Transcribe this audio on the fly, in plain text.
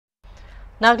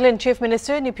Nagaland Chief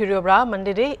Minister Nipiriobra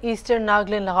Monday Eastern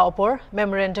Nagaland laga opor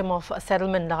Memorandum of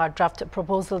Settlement laga draft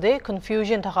proposal de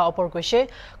confusion thaka opor goshe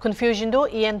confusion do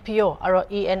ENPO aro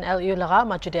ENLU laga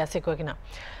machude ase kogina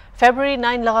February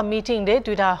 9 laga meeting de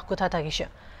duida kotha thagishe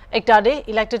ekta de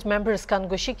elected members kan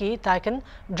goshi ki taikan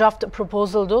draft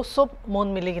proposal do sob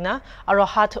mon miligina aro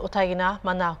hat uthagina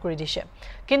mana kuri dishe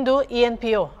kindu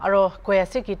ENPO aro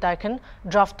koyase ki taikan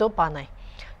draft do panai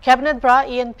Cabinet bra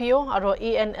ENPO aro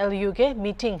ENLU ke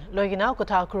meeting loigina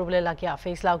kotha kurubole lagya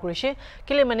face la gurishe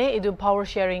kilemane idu power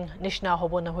sharing nishna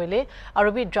hobo na hoile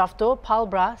aro bi draft to phal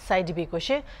bra side dibi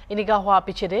koshe iniga hwa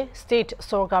pichede state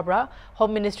sorga bra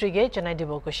home ministry ge janai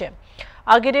dibo koshe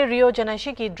agede rio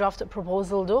janaishi ki draft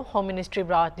proposal do home ministry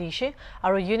bra dishe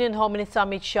aro union home minister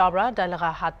Amit Shah bra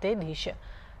dalaga hatte dishe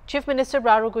Chief Minister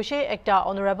Braru Gushe ekta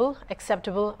honorable,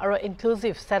 acceptable, or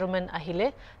inclusive settlement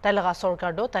ahile, Talaga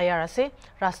Sorkardo, Tayarase,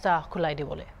 Rasta Kulai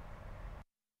Dibole.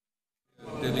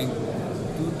 Telling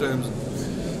 2 times,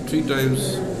 3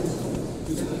 times,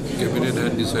 Cabinet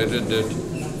had decided that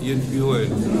ENPO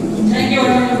and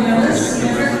elected members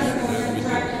should have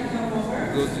meeting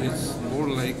because it's more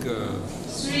like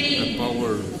a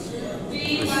power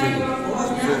question.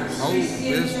 So how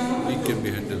best it can be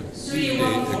handled if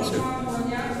they accept.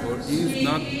 Or if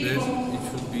not, then it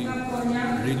should be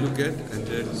relooked at and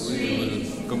then we will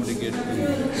communicate to the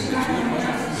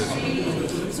chief.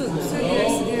 So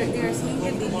they are saying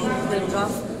that they need the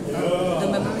draft, the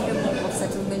memorandum of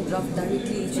settlement draft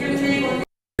directly.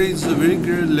 It's a very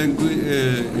clear language,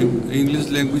 English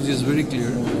language is very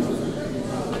clear.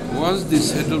 Once the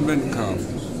settlement comes,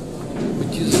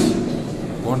 which is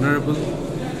honorable,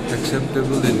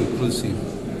 acceptable and inclusive,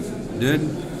 then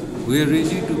we are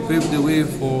ready to pave the way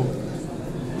for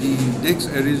the next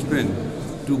arrangement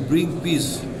to bring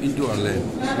peace into our land.